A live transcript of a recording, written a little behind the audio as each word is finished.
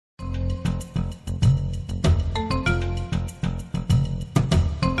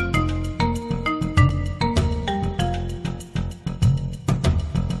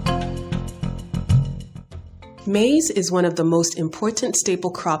Maize is one of the most important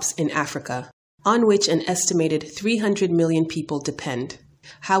staple crops in Africa, on which an estimated 300 million people depend.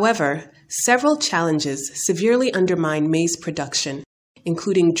 However, several challenges severely undermine maize production,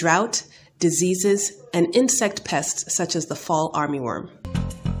 including drought, diseases, and insect pests such as the fall armyworm.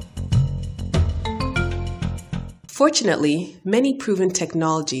 Fortunately, many proven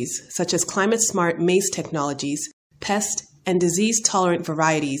technologies, such as climate-smart maize technologies, pest and disease-tolerant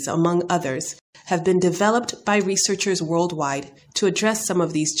varieties, among others, have been developed by researchers worldwide to address some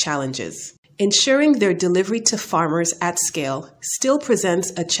of these challenges. Ensuring their delivery to farmers at scale still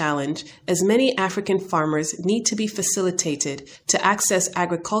presents a challenge, as many African farmers need to be facilitated to access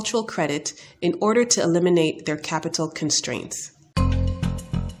agricultural credit in order to eliminate their capital constraints.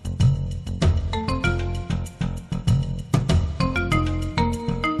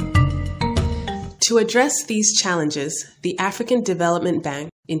 To address these challenges, the African Development Bank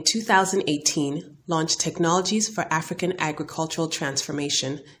in 2018 launched Technologies for African Agricultural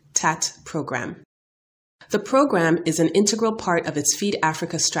Transformation (TAAT) program. The program is an integral part of its Feed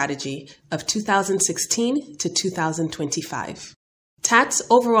Africa strategy of 2016 to 2025. TAAT's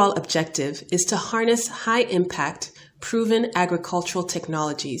overall objective is to harness high-impact, proven agricultural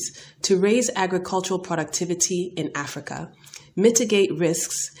technologies to raise agricultural productivity in Africa, mitigate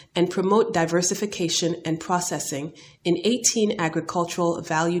risks, and promote diversification and processing in 18 agricultural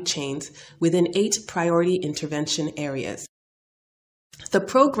value chains within 8 priority intervention areas. The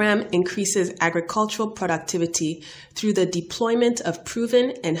program increases agricultural productivity through the deployment of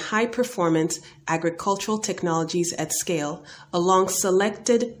proven and high-performance agricultural technologies at scale along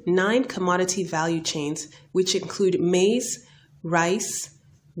selected 9 commodity value chains, which include maize, rice,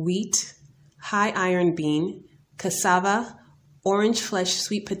 wheat, high-iron bean, cassava, orange flesh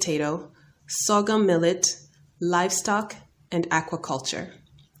sweet potato, sorghum millet, livestock, and aquaculture.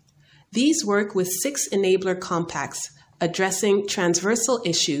 These work with 6 enabler compacts addressing transversal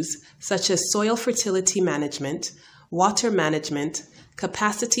issues such as soil fertility management, water management,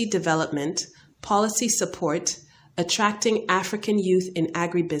 capacity development, policy support, attracting African youth in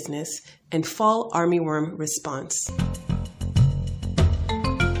agribusiness, and fall armyworm response.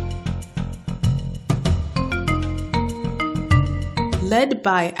 Led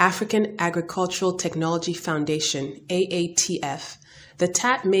by African Agricultural Technology Foundation, AATF, the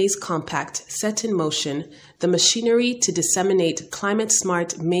TAAT Maize Compact set in motion the machinery to disseminate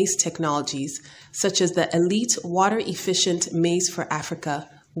climate-smart maize technologies such as the elite water-efficient Maize for Africa,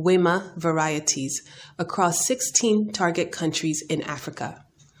 WEMA varieties, across 16 target countries in Africa.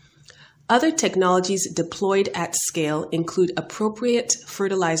 Other technologies deployed at scale include appropriate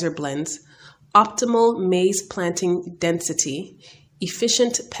fertilizer blends, optimal maize planting density,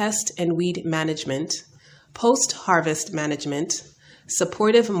 efficient pest and weed management, post-harvest management,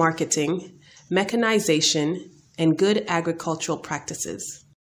 supportive marketing, mechanization, and good agricultural practices.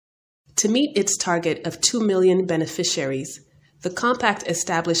 To meet its target of 2 million beneficiaries, the Compact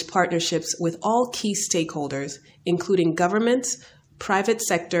established partnerships with all key stakeholders, including governments, private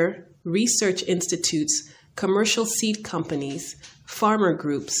sector, research institutes, commercial seed companies, farmer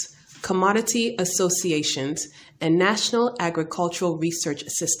groups, commodity associations, and National Agricultural Research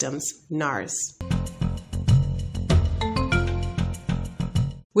Systems, NARS.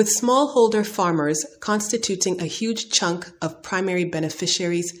 With smallholder farmers constituting a huge chunk of primary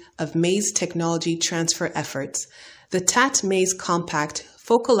beneficiaries of maize technology transfer efforts, the TAAT Maize Compact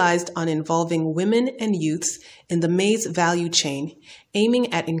focalized on involving women and youths in the maize value chain,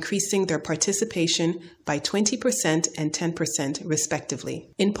 aiming at increasing their participation by 20% and 10% respectively.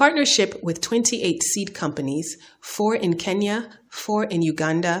 In partnership with 28 seed companies, 4 in Kenya, 4 in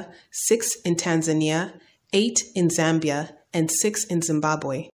Uganda, 6 in Tanzania, 8 in Zambia, and 6 in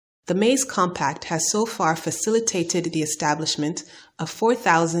Zimbabwe, the Maize Compact has so far facilitated the establishment of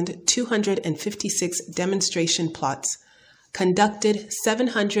 4,256 demonstration plots, conducted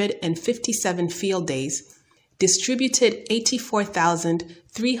 757 field days, distributed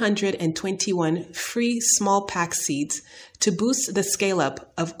 84,321 free small pack seeds to boost the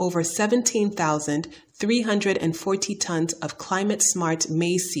scale-up of over 17,340 tons of climate-smart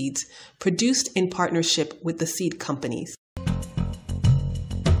maize seeds produced in partnership with the seed companies.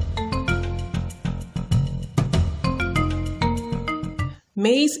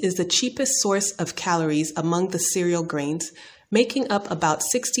 Maize is the cheapest source of calories among the cereal grains, making up about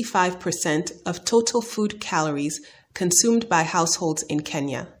 65% of total food calories consumed by households in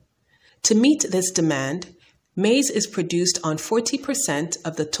Kenya. To meet this demand, maize is produced on 40%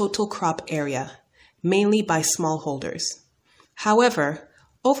 of the total crop area, mainly by smallholders. However,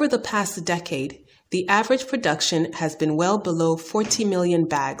 over the past decade, the average production has been well below 40 million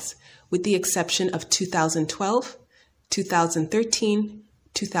bags, with the exception of 2012, 2013,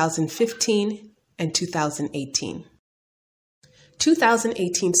 2015, and 2018.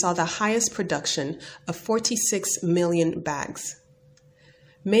 2018 saw the highest production of 46 million bags.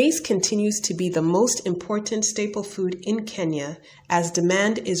 Maize continues to be the most important staple food in Kenya as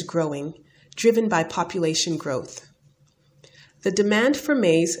demand is growing, driven by population growth. The demand for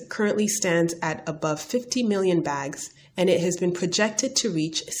maize currently stands at above 50 million bags, and it has been projected to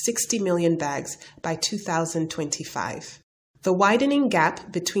reach 60 million bags by 2025. The widening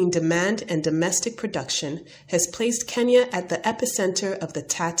gap between demand and domestic production has placed Kenya at the epicenter of the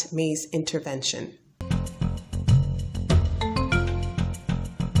TAAT maize intervention.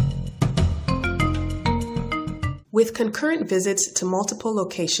 With concurrent visits to multiple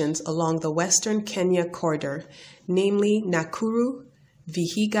locations along the Western Kenya corridor, namely Nakuru,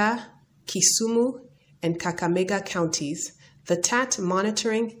 Vihiga, Kisumu, and Kakamega counties, the TAAT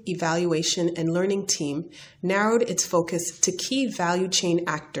Monitoring, Evaluation, and Learning Team narrowed its focus to key value chain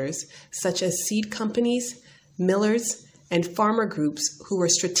actors such as seed companies, millers, and farmer groups who were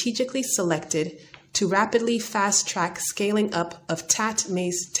strategically selected to rapidly fast-track scaling up of TAAT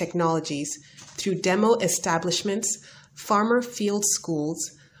maize technologies through demo establishments, farmer field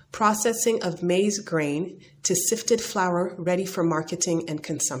schools, processing of maize grain to sifted flour ready for marketing and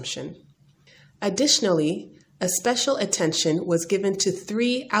consumption. Additionally, a special attention was given to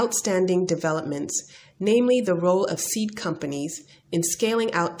three outstanding developments, namely the role of seed companies in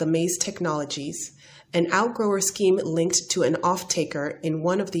scaling out the maize technologies, an outgrower scheme linked to an off-taker in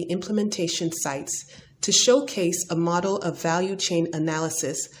one of the implementation sites to showcase a model of value chain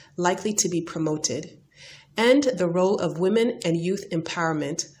analysis likely to be promoted, and the role of women and youth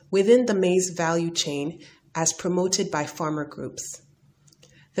empowerment within the maize value chain as promoted by farmer groups.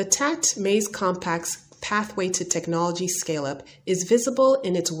 The TAAT Maize Compact's pathway to technology scale-up is visible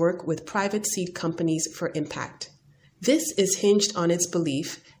in its work with private seed companies for impact. This is hinged on its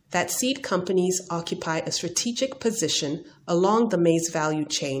belief that seed companies occupy a strategic position along the maize value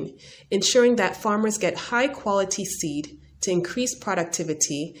chain, ensuring that farmers get high-quality seed to increase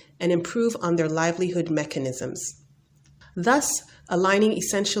productivity and improve on their livelihood mechanisms, thus aligning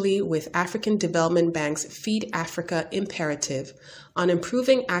essentially with African Development Bank's Feed Africa imperative on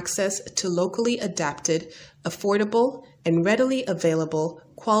improving access to locally adapted, affordable, and readily available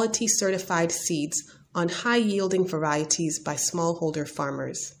quality certified seeds on high-yielding varieties by smallholder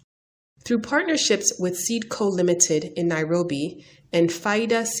farmers. Through partnerships with Seed Co. Limited in Nairobi and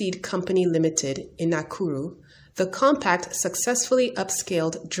Faida Seed Company Limited in Nakuru, the Compact successfully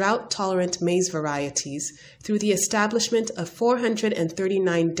upscaled drought-tolerant maize varieties through the establishment of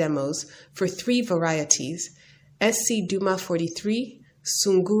 439 demos for three varieties, SC Duma 43,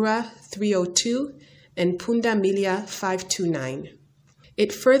 Sungura 302, and Punda Milia 529.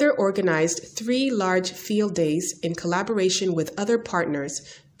 It further organized 3 large field days in collaboration with other partners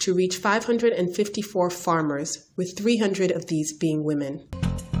to reach 554 farmers, with 300 of these being women.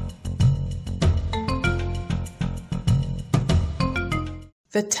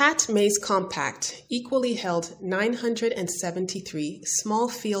 The TAAT Maize Compact equally held 973 small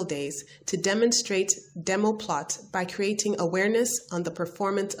field days to demonstrate demo plot by creating awareness on the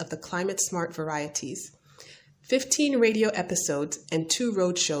performance of the climate-smart varieties. 15 radio episodes and 2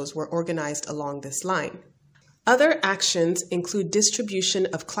 roadshows were organized along this line. Other actions include distribution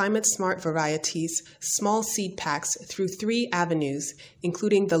of climate-smart varieties, small seed packs through 3 avenues,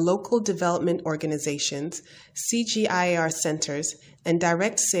 including the local development organizations, CGIAR centers, and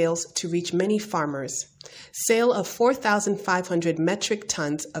direct sales to reach many farmers. Sale of 4,500 metric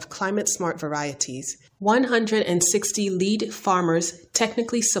tons of climate-smart varieties, 160 lead farmers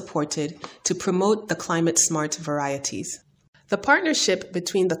technically supported to promote the climate-smart varieties. The partnership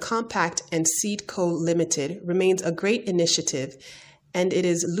between the Compact and Seed Co. Limited remains a great initiative, and it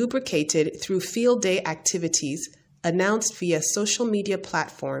is lubricated through field day activities announced via social media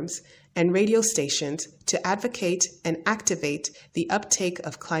platforms and radio stations to advocate and activate the uptake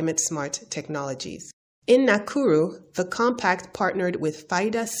of climate-smart technologies. In Nakuru, the Compact partnered with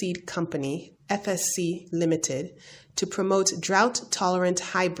Faida Seed Company, FSC Limited, to promote drought-tolerant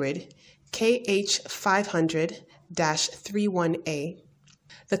hybrid KH500-31A.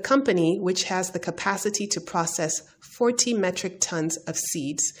 The company, which has the capacity to process 40 metric tons of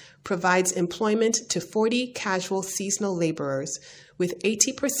seeds, provides employment to 40 casual seasonal laborers, with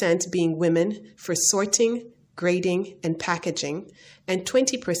 80% being women for sorting, grading, and packaging, and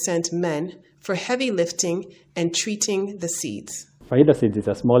 20% men for heavy lifting and treating the seeds. Faida Seeds is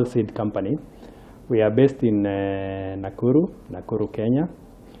a small seed company. We are based in Nakuru, Kenya.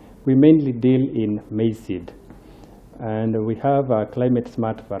 We mainly deal in maize seed. And we have a climate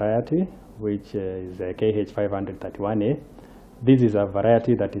smart variety, which is a KH531A. This is a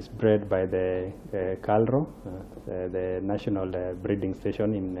variety that is bred by the KALRO, the national breeding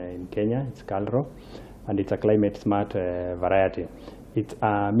station in Kenya. It's KALRO, and it's a climate smart variety. It's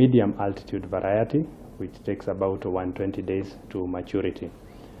a medium altitude variety, which takes about 120 days to maturity.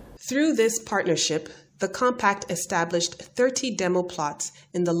 Through this partnership, the compact established 30 demo plots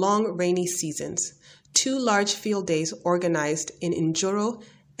in the long rainy seasons, 2 large field days organized in Njoro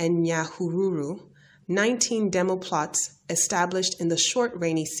and Nyahururu, 19 demo plots established in the short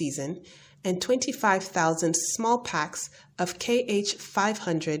rainy season, and 25,000 small packs of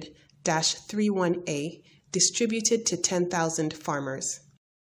KH500-31A distributed to 10,000 farmers.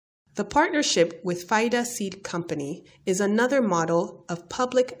 The partnership with Faida Seed Company is another model of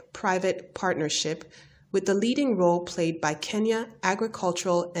public-private partnership with the leading role played by Kenya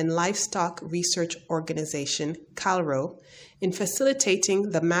Agricultural and Livestock Research Organization, KALRO, in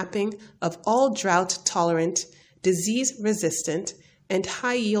facilitating the mapping of all drought-tolerant, disease-resistant, and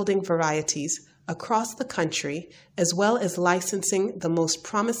high-yielding varieties across the country, as well as licensing the most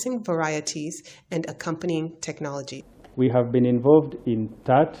promising varieties and accompanying technology. We have been involved in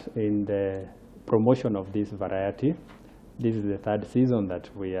TAAT in the promotion of this variety. This is the 3rd season that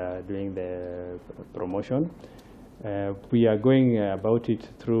we are doing the promotion. We are going about it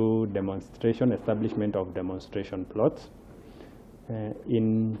through establishment of demonstration plots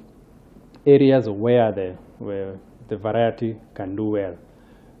in areas where the variety can do well.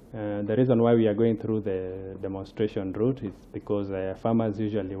 The reason why we are going through the demonstration route is because farmers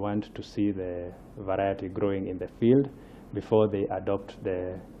usually want to see the variety growing in the field before they adopt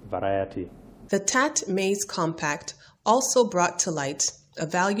the variety. The TAAT Maize Compact also brought to light a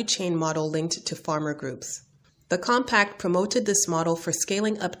value chain model linked to farmer groups. The compact promoted this model for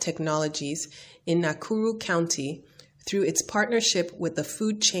scaling up technologies in Nakuru County through its partnership with the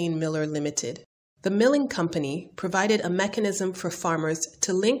Food Chain Miller Limited. The milling company provided a mechanism for farmers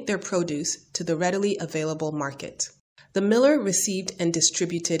to link their produce to the readily available market. The miller received and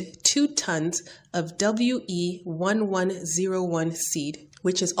distributed 2 tons of WE1101 seed,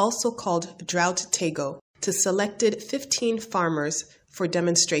 which is also called drought tego, to selected 15 farmers for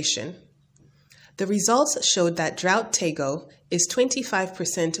demonstration. The results showed that drought tego is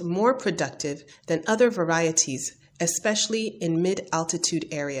 25% more productive than other varieties, especially in mid-altitude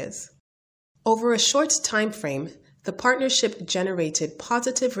areas. Over a short time frame, the partnership generated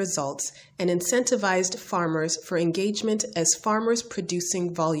positive results and incentivized farmers for engagement as farmers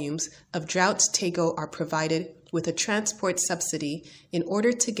producing volumes of drought tego are provided with a transport subsidy in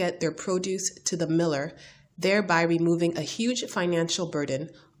order to get their produce to the miller, thereby removing a huge financial burden,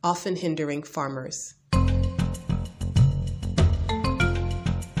 often hindering farmers.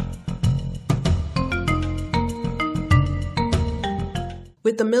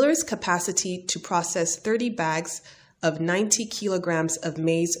 With the miller's capacity to process 30 bags of 90 kilograms of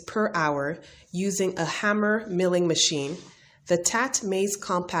maize per hour using a hammer milling machine, the TAAT Maize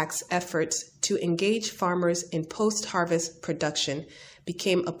Compact's efforts to engage farmers in post-harvest production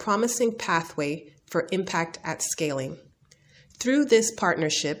became a promising pathway for impact at scaling. Through this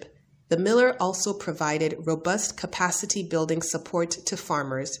partnership, the miller also provided robust capacity building support to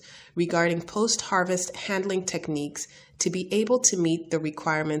farmers regarding post-harvest handling techniques to be able to meet the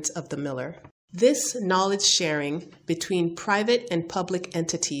requirements of the miller. This knowledge sharing between private and public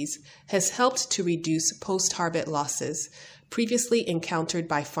entities has helped to reduce post-harvest losses previously encountered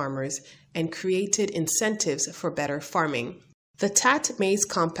by farmers and created incentives for better farming. The TAAT Maize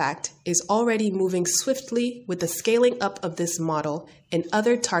Compact is already moving swiftly with the scaling up of this model in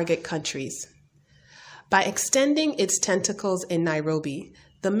other target countries. By extending its tentacles in Nairobi,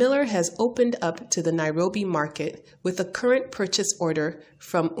 the miller has opened up to the Nairobi market with a current purchase order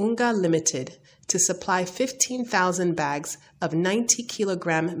from Unga Limited to supply 15,000 bags of 90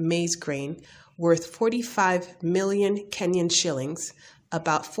 kilogram maize grain worth 45 million Kenyan shillings,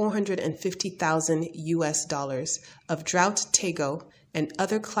 about $450,000 US, of drought tego and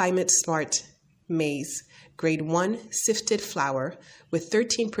other climate-smart maize, grade 1 sifted flour with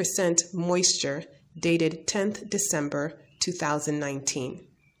 13% moisture, dated 10th December 2019.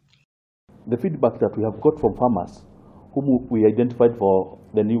 The feedback that we have got from farmers whom we identified for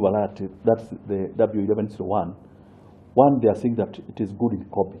the new variety, that's the W1101, one, they are saying that it is good in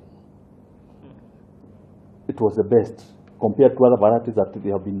Kobe. It was the best compared to other varieties that they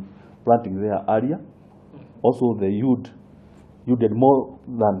have been planting there earlier. Also, the yielded more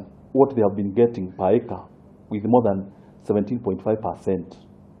than what they have been getting per acre, with more than 17.5%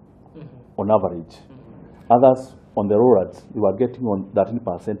 on average. Others on the roads, they were getting on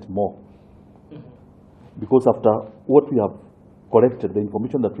 13% more. because after what we have collected, the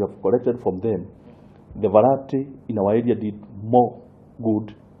information that we have collected from them, the variety in our area did more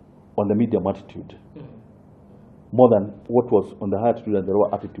good on the medium attitude, more than what was on the high attitude and the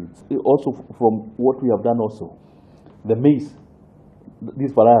lower attitudes. Also, from what we have done also, the maize,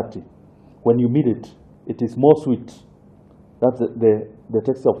 this variety, when you meet it, it is more sweet. That's the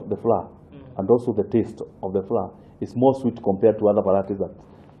texture of the flour, and also the taste of the flour is more sweet compared to other varieties that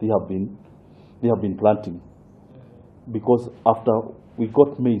they have been planting. Because after we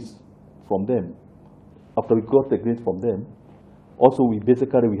got maize from them, after we got the grains from them, also we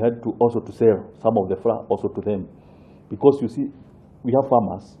had to also to sell some of the flour also to them. Because you see, we have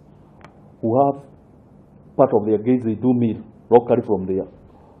farmers who have part of their grains they do mill locally from their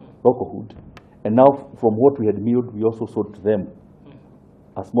local hood. And now from what we had milled, we also sold to them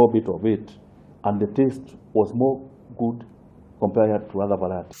a small bit of it. And the taste was more good compared to other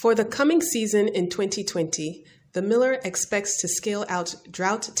varieties. For the coming season in 2020, the miller expects to scale out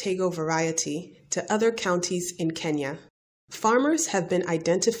drought tego variety to other counties in Kenya. Farmers have been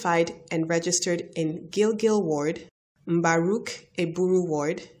identified and registered in Gilgil Ward, Mbaruk Eburu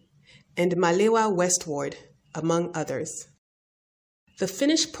Ward, and Malewa West Ward, among others. The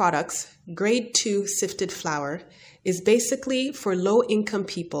finished products, grade 2 sifted flour, is basically for low-income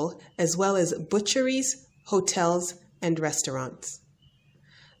people as well as butcheries, hotels, and restaurants.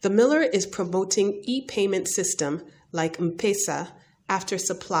 The miller is promoting e-payment system like M-Pesa after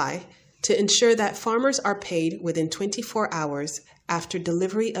supply to ensure that farmers are paid within 24 hours after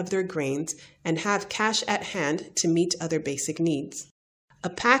delivery of their grains and have cash at hand to meet other basic needs. A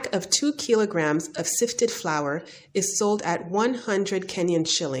pack of 2 kilograms of sifted flour is sold at 100 Kenyan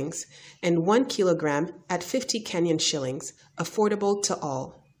shillings and 1 kilogram at 50 Kenyan shillings, affordable to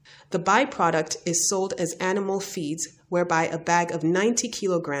all. The byproduct is sold as animal feeds, whereby a bag of 90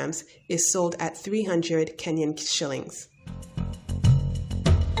 kilograms is sold at 300 Kenyan shillings.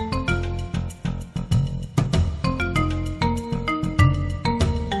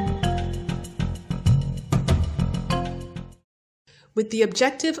 With the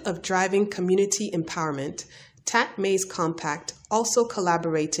objective of driving community empowerment, TAAT Maize Compact also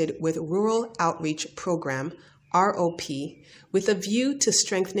collaborated with Rural Outreach Program, ROP, with a view to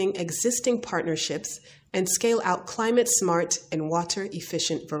strengthening existing partnerships and scale out climate-smart and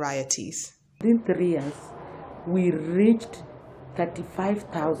water-efficient varieties. Within 3 years, we reached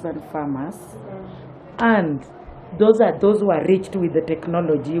 35,000 farmers, and those are those who are reached with the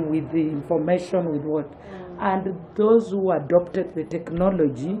technology, with the information, with what. And those who adopted the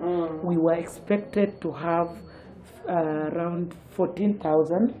technology, we were expected to have around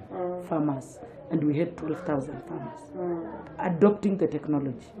 14,000 farmers, and we had 12,000 farmers adopting the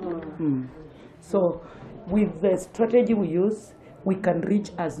technology. So with the strategy we use, we can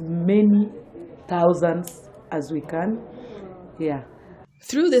reach as many thousands as we can.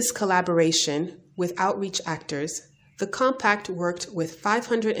 Through this collaboration with outreach actors, the compact worked with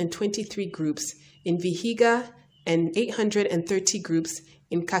 523 groups in Vihiga and 830 groups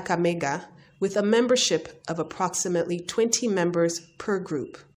in Kakamega, with a membership of approximately 20 members per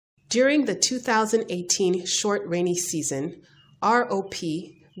group. During the 2018 short rainy season, ROP,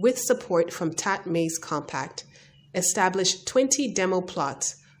 with support from TAAT Maize Compact, established 20 demo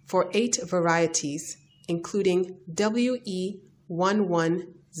plots for 8 varieties, including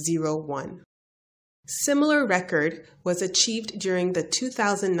WE1101. Similar record was achieved during the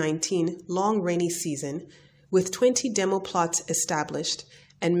 2019 long rainy season, with 20 demo plots established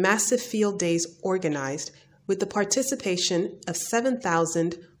and massive field days organized with the participation of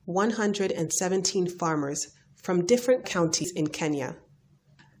 7,117 farmers from different counties in Kenya.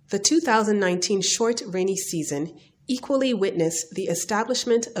 The 2019 short rainy season equally witnessed the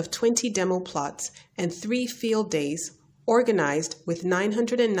establishment of 20 demo plots and 3 field days organized with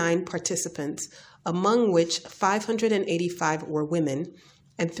 909 participants, among which 585 were women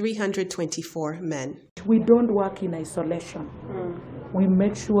and 324 men. We don't work in isolation. We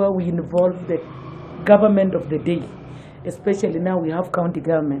make sure we involve the government of the day, especially now we have county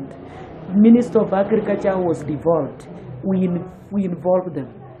government. Minister of Agriculture was devolved. We involve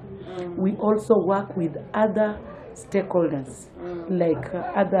them. We also work with other stakeholders, like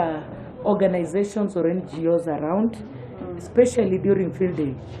other organizations or NGOs around, especially during field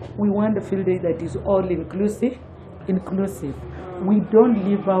day. We want a field day that is all inclusive. We don't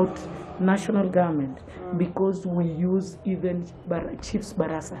leave out national government because we use even chiefs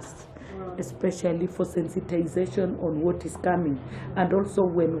barasas, especially for sensitization on what is coming. And also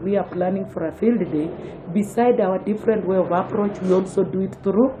when we are planning for a field day, beside our different way of approach, we also do it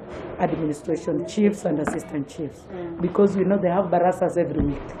through administration chiefs and assistant chiefs, because they have barasas every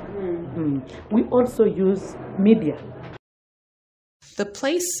week. We also use media. The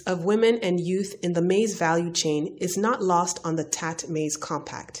place of women and youth in the maize value chain is not lost on the TAAT Maize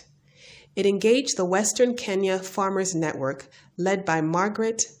Compact. It engaged the Western Kenya Farmers Network, led by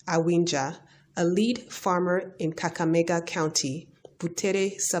Margaret Awinja, a lead farmer in Kakamega County,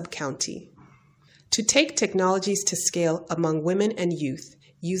 Butere Sub-County. To take technologies to scale among women and youth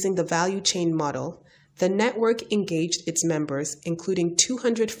using the value chain model, the network engaged its members, including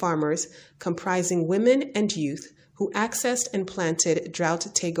 200 farmers comprising women and youth who accessed and planted drought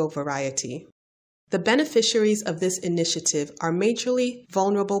tego variety. The beneficiaries of this initiative are majorly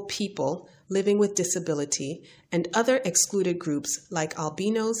vulnerable people living with disability and other excluded groups like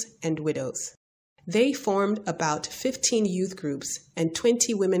albinos and widows. They formed about 15 youth groups and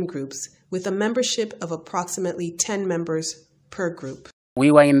 20 women groups with a membership of approximately 10 members per group.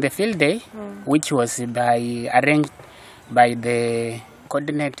 We were in the field day, which was arranged by the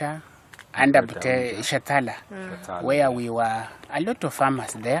coordinator under Shatala, where we were a lot of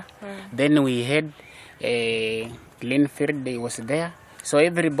farmers there. Then we had a clean field day was there, so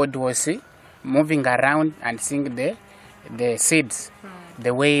everybody was moving around and seeing the seeds,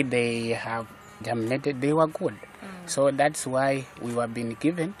 the way they have germinated, they were good. So that's why we were being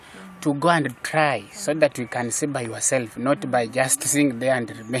given to go and try, so that we can see by yourself, not by just sitting there and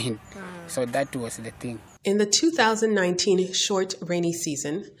remain. So that was the thing. In the 2019 short rainy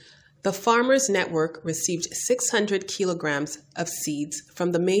season, the Farmers Network received 600 kilograms of seeds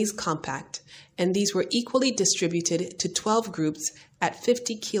from the Maize Compact, and these were equally distributed to 12 groups at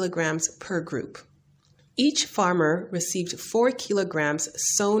 50 kilograms per group. Each farmer received 4 kilograms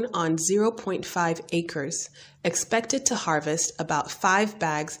sown on 0.5 acres, expected to harvest about 5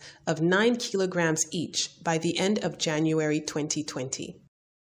 bags of 9 kilograms each by the end of January 2020.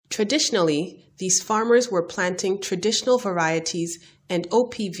 Traditionally, these farmers were planting traditional varieties and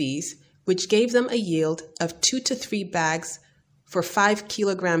OPVs, which gave them a yield of 2 to 3 bags for 5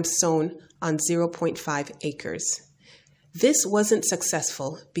 kilograms sown on 0.5 acres. This wasn't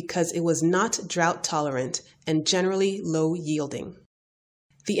successful because it was not drought tolerant and generally low yielding.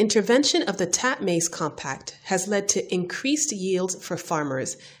 The intervention of the TAAT Maize Compact has led to increased yields for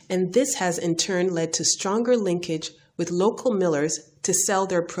farmers, and this has in turn led to stronger linkage with local millers to sell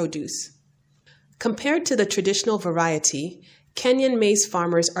their produce. Compared to the traditional variety, Kenyan maize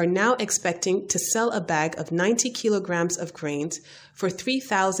farmers are now expecting to sell a bag of 90 kilograms of grains for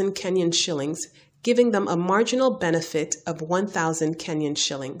 3,000 Kenyan shillings, giving them a marginal benefit of 1,000 Kenyan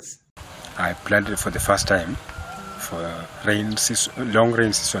shillings. I planted for the first time for long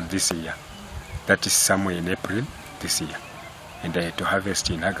rain season this year. That is somewhere in April this year. And I had to harvest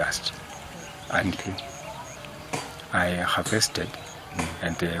in August. And I harvested,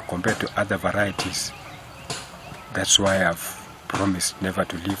 and compared to other varieties, that's why I've promised never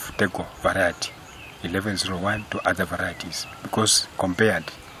to leave Tego variety 1101 to other varieties, because compared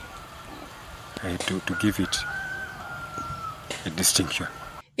to give it a distinction.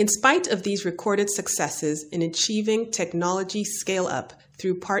 In spite of these recorded successes in achieving technology scale-up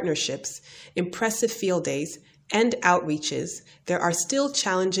through partnerships, impressive field days, and outreaches, there are still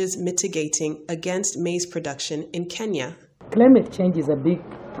challenges mitigating against maize production in Kenya. Climate change is a big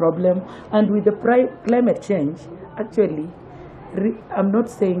problem, and with the climate change, actually, I'm not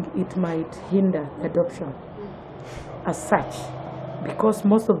saying it might hinder adoption as such, because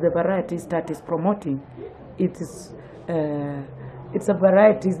most of the varieties that is promoting, it's a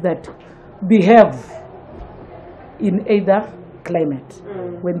varieties that behave in either climate,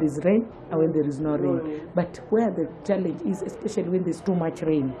 when there's rain or when there is no rain. But where the challenge is, especially when there's too much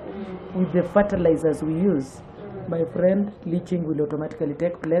rain, with the fertilizers we use, my friend, leaching will automatically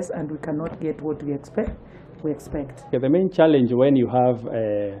take place and we cannot get what we expect. The main challenge when you have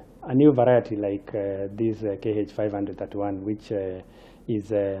a new variety like this KH531, which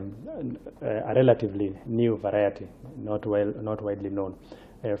is a relatively new variety, not widely known.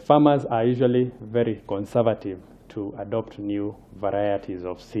 Farmers are usually very conservative to adopt new varieties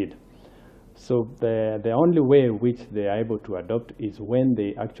of seed. So the only way which they are able to adopt is when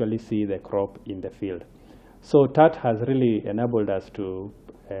they actually see the crop in the field. So TAAT has really enabled us to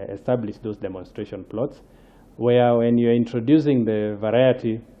establish those demonstration plots, where when you're introducing the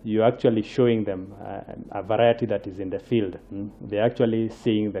variety, you're actually showing them a variety that is in the field. They're actually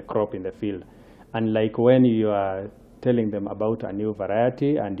seeing the crop in the field. Unlike when you are telling them about a new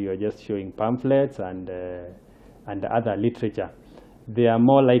variety and you're just showing pamphlets and other literature, they are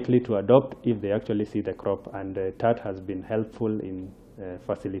more likely to adopt if they actually see the crop. And TAAT has been helpful in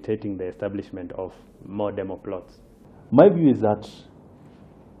facilitating the establishment of more demo plots. My view is that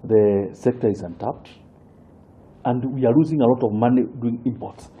the sector is untapped, and we are losing a lot of money doing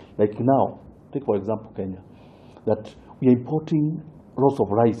imports. Like now, take for example Kenya, that we are importing lots of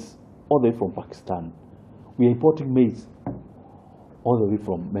rice all the way from Pakistan. We are importing maize all the way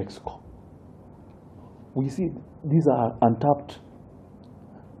from Mexico. We see these are untapped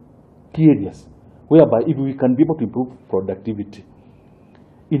key areas whereby if we can be able to improve productivity,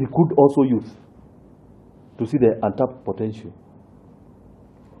 it could also use to see the untapped potential.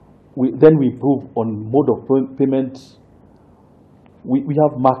 Then we improve on mode of payment. We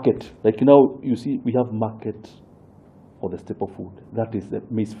have market, like now you see we have market for the staple food, that is the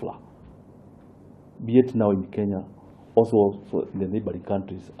maize flour. Be it now in Kenya, also in the neighboring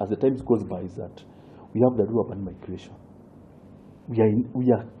countries, as the time goes by, is that we have the rural migration.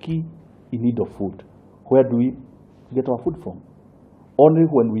 We are key in need of food. Where do we get our food from? Only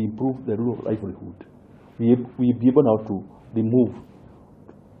when we improve the rural livelihood, we be able now to remove,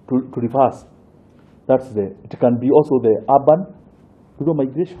 to reverse. It can be also the urban rural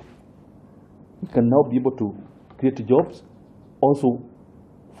migration. We can now be able to create jobs, also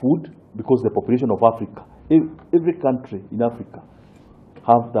food, because the population of Africa, every country in Africa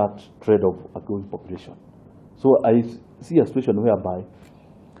have that trade of a growing population. So I see a situation whereby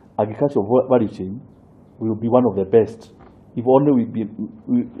agricultural value chain will be one of the best if only we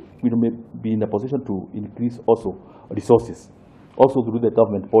may be in a position to increase also resources, also through the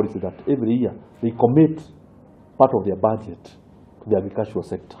government policy that every year they commit part of their budget to the agricultural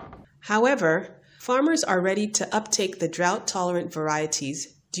sector. However, farmers are ready to uptake the drought-tolerant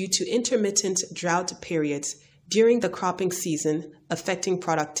varieties due to intermittent drought periods during the cropping season affecting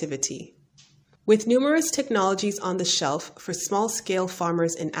productivity. With numerous technologies on the shelf for small-scale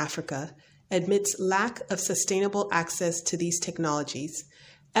farmers in Africa, amidst lack of sustainable access to these technologies,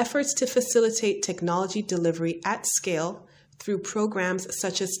 efforts to facilitate technology delivery at scale through programs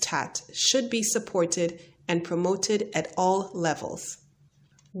such as TAAT should be supported and promoted at all levels.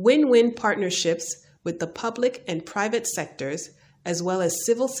 Win-win partnerships with the public and private sectors, as well as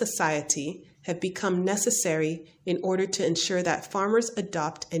civil society, have become necessary in order to ensure that farmers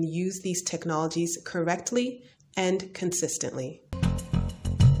adopt and use these technologies correctly and consistently.